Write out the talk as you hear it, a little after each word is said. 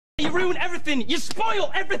ruin everything. You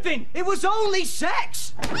spoil everything. It was only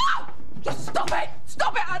sex. No! Just stop it!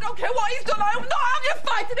 Stop it! I don't care what he's done. I will not have you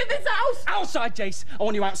fighting in this house. Outside, Jace. I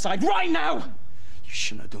want you outside right now. You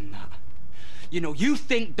shouldn't have done that. You know, you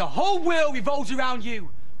think the whole world revolves around you.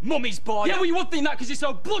 Mummy's boy. Yeah, well, you would think that because you're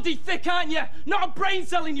so bloody thick, aren't you? Not a brain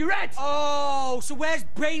cell in your head. Oh, so where's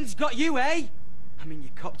brains got you, eh? I mean, you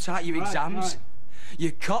copped out your exams. Right.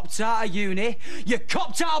 You copped out of uni. You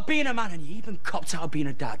copped out of being a man, and you even copped out of being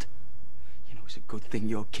a dad. You know, it's a good thing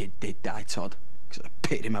your kid did die, Todd. Because I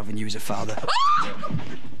pitied him having you as a father.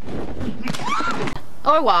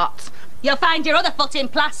 Or what? You'll find your other foot in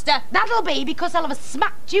plaster. That'll be because I'll have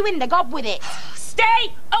smacked you in the gob with it.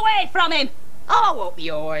 Stay away from him. Oh, up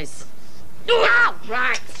yours. Ow!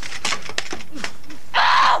 Right.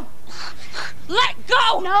 Oh! Let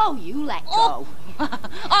go! No, you let go.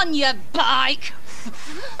 On your bike.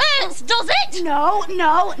 It does it?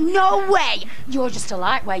 No way. You're just a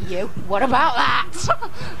lightweight, you. What about that?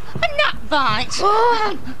 A nut bite.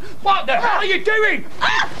 What the hell are you doing?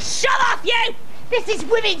 Shut off, you! This is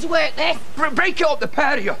women's work, this. Break it up, the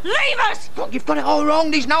pair of you. Leave us! Look, you've got it all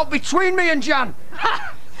wrong. There's now between me and Jan.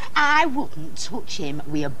 I wouldn't touch him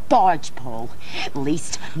with a barge pole. At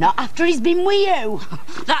least, not after he's been with you.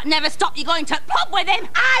 That never stopped you going to the pub with him.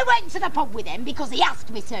 I went to the pub with him because he asked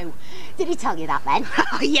me to. Did he tell you that then?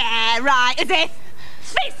 Yeah, right, as if.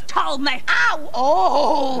 Sis told me. Ow!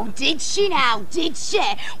 Oh, did she now? Did she?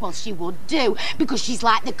 Well, she would do, because she's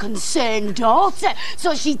like the concerned daughter.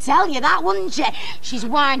 So she'd tell you that, wouldn't she? She's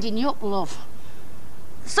winding you up, love.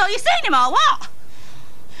 So you seen him or what?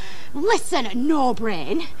 Listen, no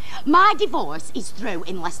brain. My divorce is through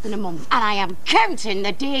in less than a month, and I am counting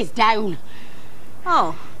the days down.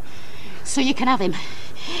 Oh. So you can have him.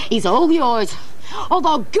 He's all yours.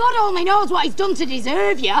 Although God only knows what he's done to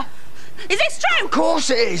deserve you. Is this true? Of course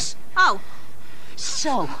it is. Oh.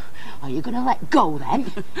 So, are you going to let go then?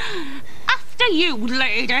 After you,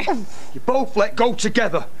 lady. You both let go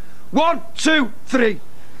together. 1, 2, 3.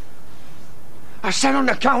 I said on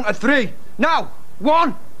the count of 3. Now,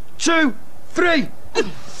 1, 2, 3.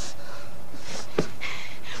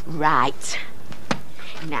 Right.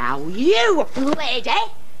 Now you, lady,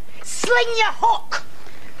 sling your hook.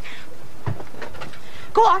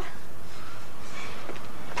 Go on.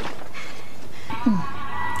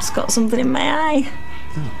 Just got something in my eye.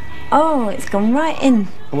 Oh, it's gone right in.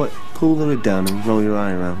 Oh, what? Pull the lid down and roll your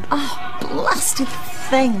eye around. Oh, blasted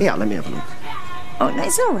thing. Yeah, let me have a look. Oh, no,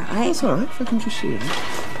 it's all right. It's all right, if I can just see it.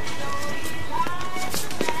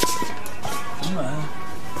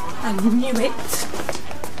 I knew it.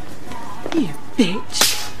 You bitch.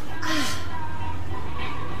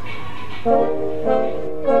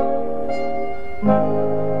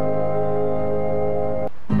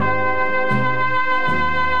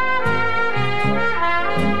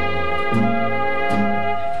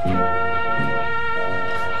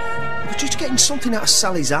 We're just getting something out of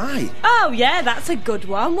Sally's eye. Oh, yeah, that's a good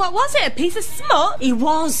one. What was it? A piece of smut? He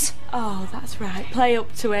was. Oh, that's right. Play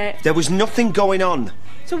up to it. There was nothing going on.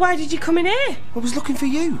 So why did you come in here? I was looking for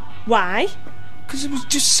you. Why? Because I was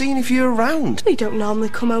just seeing if you were around. We don't normally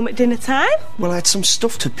come home at dinner time. Well, I had some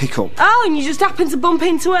stuff to pick up. Oh, and you just happened to bump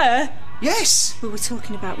into her? Yes. We were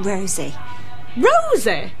talking about Rosie.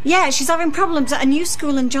 Rosie? Yeah, she's having problems at a new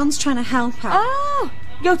school and John's trying to help her. Oh,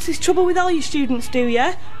 you go to this trouble with all your students, do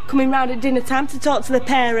you? Coming round at dinner time to talk to the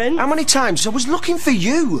parents? How many times? I was looking for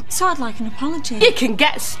you. So I'd like an apology. You can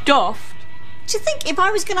get stuffed. Do you think if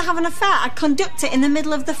I was going to have an affair, I'd conduct it in the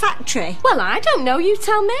middle of the factory? Well, I don't know. You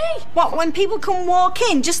tell me. What, when people come walk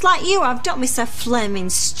in, just like you, I've done me so flaming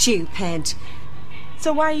stupid.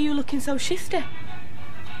 So why are you looking so shifty?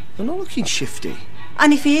 I'm not looking shifty.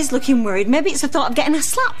 And if he is looking worried, maybe it's the thought of getting a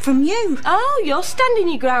slap from you. Oh, you're standing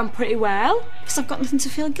your ground pretty well. Because I've got nothing to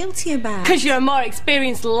feel guilty about. Because you're a more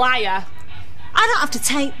experienced liar. I don't have to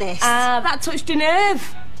take this. Ah, that touched a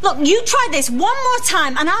nerve. Look, you try this one more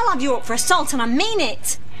time and I'll have you up for assault, and I mean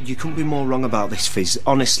it. You couldn't be more wrong about this, Fizz,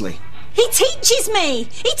 honestly. He teaches me.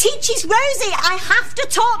 He teaches Rosie. I have to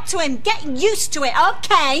talk to him. Get used to it,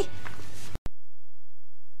 okay?